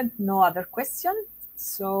the moment, no other question.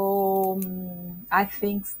 So I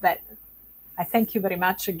thank you very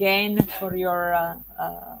much again for your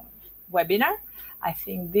webinar. I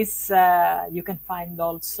think this you can find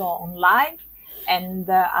also online. And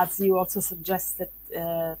as you also suggested,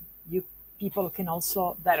 people can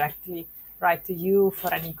also directly write to you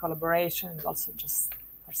for any collaboration, and also just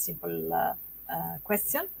for simple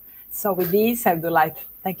question. So with this, I would like to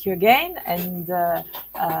thank you again, and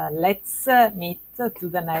let's meet to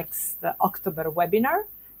the next October webinar.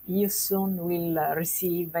 You soon will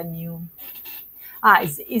receive a new...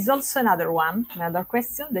 is also another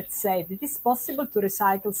question that says, it is possible to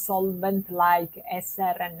recycle solvent like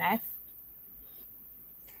SRNF?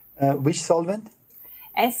 Which solvent?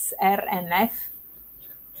 SRNF.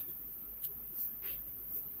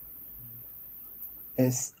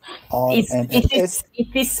 SRNF.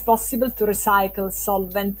 It is possible to recycle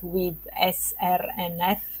solvent with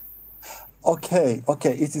SRNF. Okay.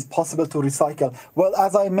 It is possible to recycle. Well,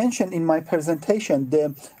 as I mentioned in my presentation,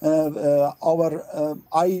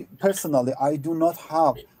 I personally do not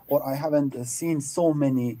have, or I haven't seen so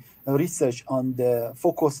many research on the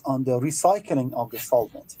focus on the recycling of the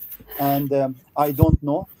solvent. And I don't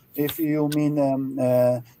know if you mean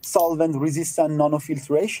solvent resistant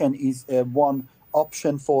nanofiltration is one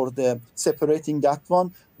option for the separating that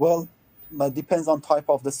one. Well, it depends on type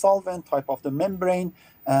of the solvent, type of the membrane,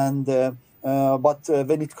 and But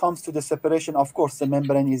when it comes to the separation, of course, the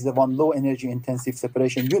membrane is the one low energy intensive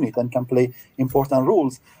separation unit and can play important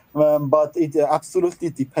roles. But it absolutely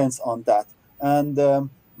depends on that. And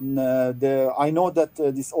I know that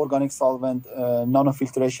this organic solvent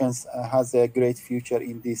nanofiltrations has a great future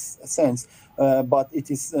in this sense, but it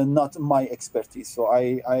is not my expertise. So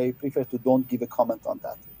I prefer to don't give a comment on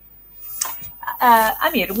that.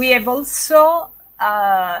 Amir, we have also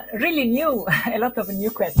really a lot of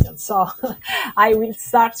new questions. So I will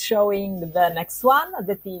start showing the next one,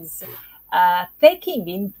 that is taking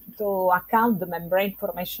into account the membrane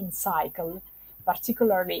formation cycle,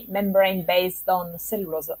 particularly membrane based on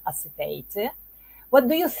cellulose acetate. What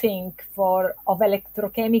do you think of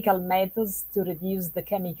electrochemical methods to reduce the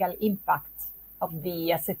chemical impact of the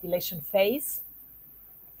acetylation phase?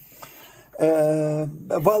 The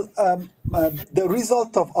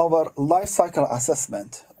result of our life cycle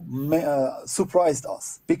assessment surprised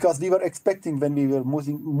us, because we were expecting, when we were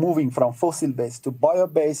moving from fossil-based to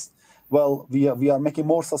bio-based, well, we are making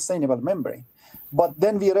more sustainable membrane. But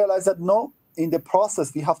then we realized that no, in the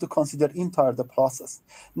process, we have to consider entire the process.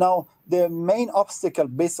 Now, the main obstacle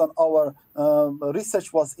based on our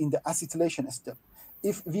research was in the acetylation step.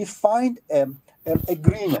 If we find a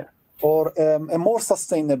greener or a more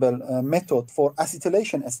sustainable method for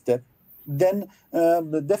acetylation step, then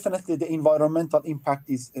definitely the environmental impact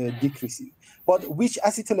is decreasing. But which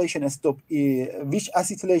acetylation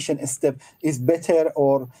step is better,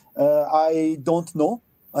 or I don't know.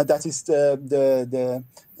 That is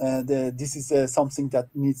this is something that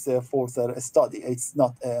needs further study. It's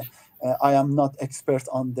not. I am not expert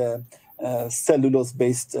on the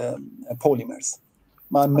cellulose-based polymers.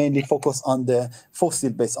 I'm mainly focused on the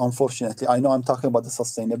fossil-based, unfortunately. I know I'm talking about the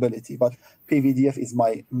sustainability, but PVDF is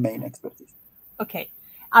my main expertise. Okay.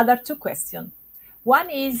 Other two questions. One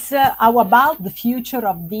is, how about the future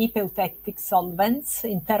of deep eutectic solvents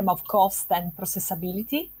in terms of cost and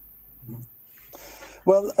processability?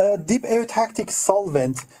 Well, deep eutectic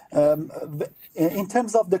solvent, in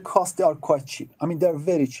terms of the cost, they are quite cheap. I mean, they're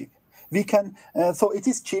very cheap. We can, so it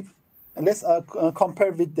is cheap. Let's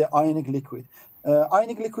compare with the ionic liquid.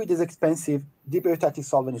 Ionic liquid is expensive. Deep eutectic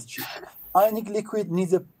solvent is cheap. Ionic liquid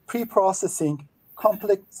needs a pre-processing,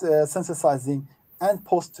 complex synthesizing, and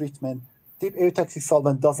post-treatment. Deep eutectic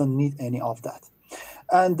solvent doesn't need any of that.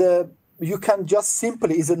 And you can just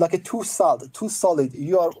simply, is it like a two solid,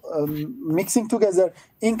 you are mixing together,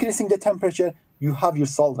 increasing the temperature, you have your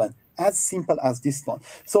solvent. As simple as this one.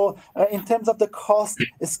 So in terms of the cost,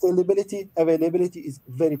 scalability, availability is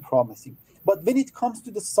very promising. But when it comes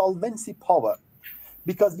to the solvency power,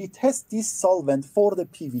 because we test this solvent for the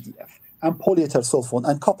PVDF and polyether sulfone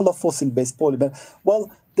and a couple of fossil-based polymer,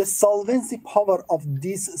 well, the solvency power of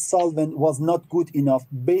this solvent was not good enough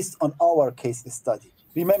based on our case study.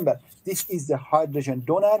 Remember, this is the hydrogen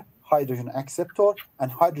donor, hydrogen acceptor,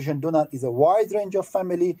 and hydrogen donor is a wide range of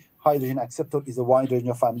family. Hydrogen acceptor is a wide range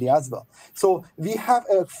of family as well. So we have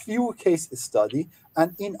a few case study,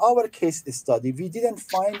 and in our case study, we didn't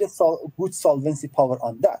find a good solvency power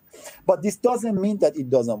on that. But this doesn't mean that it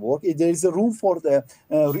doesn't work. There is a room for the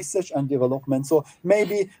research and development. So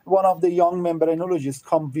maybe one of the young membranologists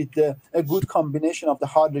come with a good combination of the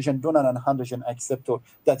hydrogen donor and hydrogen acceptor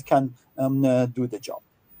that can do the job.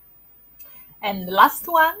 And the last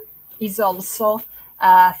one is also,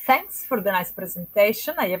 thanks for the nice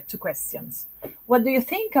presentation. I have two questions. What do you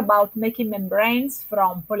think about making membranes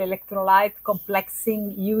from polyelectrolyte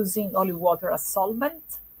complexing using olive water as solvent?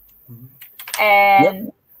 Mm-hmm. And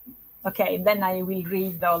yep. Okay, then I will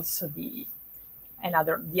read also the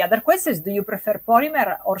other question is, do you prefer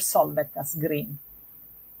polymer or solvent as green?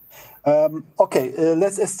 Okay,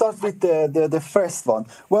 let's start with the first one.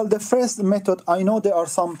 Well, the first method, I know there are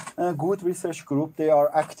some good research group. They are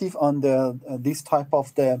active on this type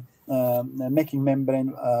of the making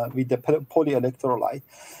membrane with the polyelectrolyte.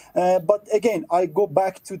 But again, I go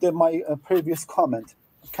back to my previous comment.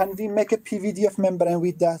 Can we make a PVDF membrane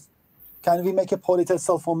with that? Can we make a polyether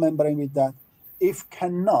sulfone membrane with that? If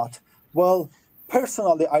cannot, well,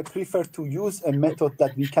 personally, I prefer to use a method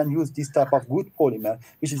that we can use this type of good polymer,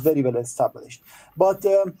 which is very well established. But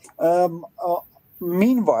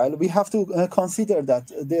meanwhile, we have to consider that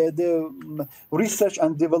the research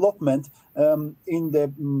and development in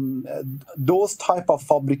those type of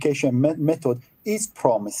fabrication method is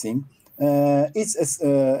promising. It's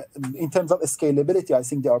in terms of scalability, I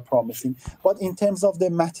think they are promising. But in terms of the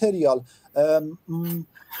material,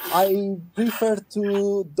 I prefer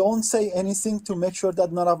to don't say anything to make sure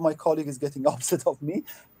that none of my colleagues is getting upset of me.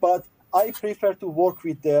 But I prefer to work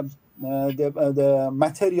with the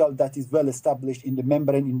material that is well established in the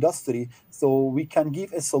membrane industry, so we can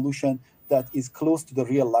give a solution that is close to the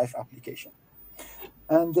real life application.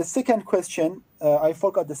 And the second question, I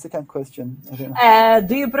forgot the second question.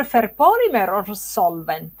 Do you prefer polymer or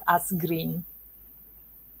solvent as green?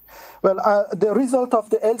 Well, the result of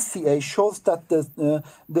the LCA shows that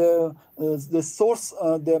the source,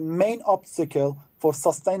 the main obstacle for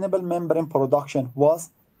sustainable membrane production was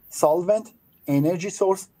solvent, energy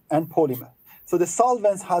source, and polymer. So the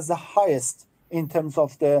solvents has the highest in terms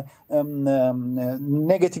of the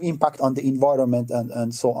negative impact on the environment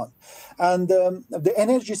and so on. And the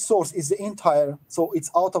energy source is the entire, so it's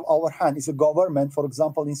out of our hand. It's a government. For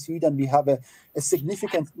example, in Sweden, we have a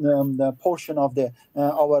significant portion of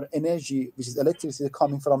our energy, which is electricity,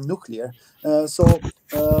 coming from nuclear.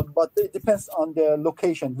 But it depends on the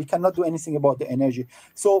location. We cannot do anything about the energy.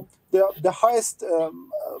 So the highest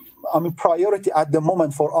priority at the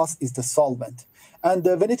moment for us is the solvent. And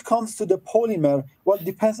when it comes to the polymer, well, it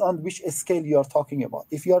depends on which scale you are talking about.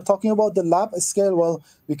 If you are talking about the lab scale, well,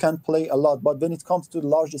 we can play a lot. But when it comes to the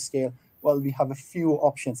larger scale, well, we have a few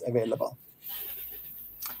options available.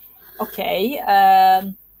 Okay.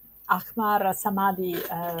 Ahmar Samadi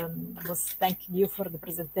was thanking you for the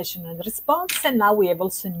presentation and response. And now we have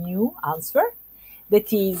also a new answer.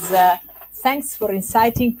 That is, thanks for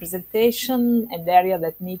inciting presentation and area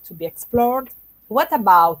that need to be explored. What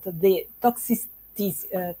about the toxicity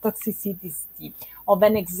of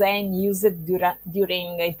an hexane used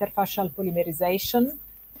during interfacial polymerization?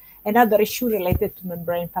 Another issue related to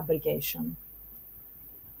membrane fabrication.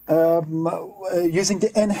 Using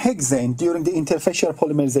the N-hexane during the interfacial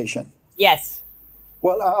polymerization? Yes.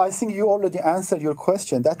 Well, I think you already answered your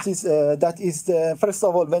question. That is first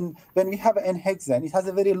of all, when we have an N-hexane, it has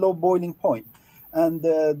a very low boiling point. And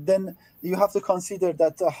then you have to consider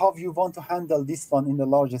that how you want to handle this one in the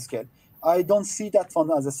larger scale. I don't see that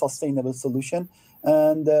one as a sustainable solution.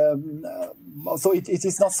 And so it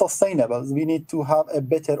is not sustainable. We need to have a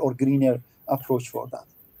better or greener approach for that.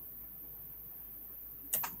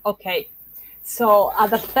 Okay. So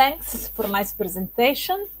other thanks for nice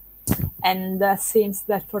presentation. And seems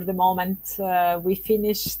that for the moment we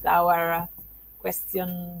finished our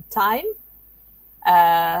question time.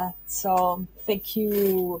 So thank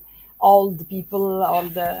you all the people,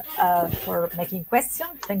 for making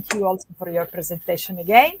questions. Thank you also for your presentation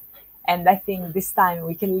again. And I think this time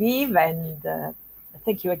we can leave, and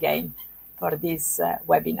thank you again for this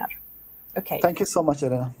webinar. Okay. Thank you so much,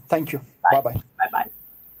 Elena. Thank you. Bye-bye.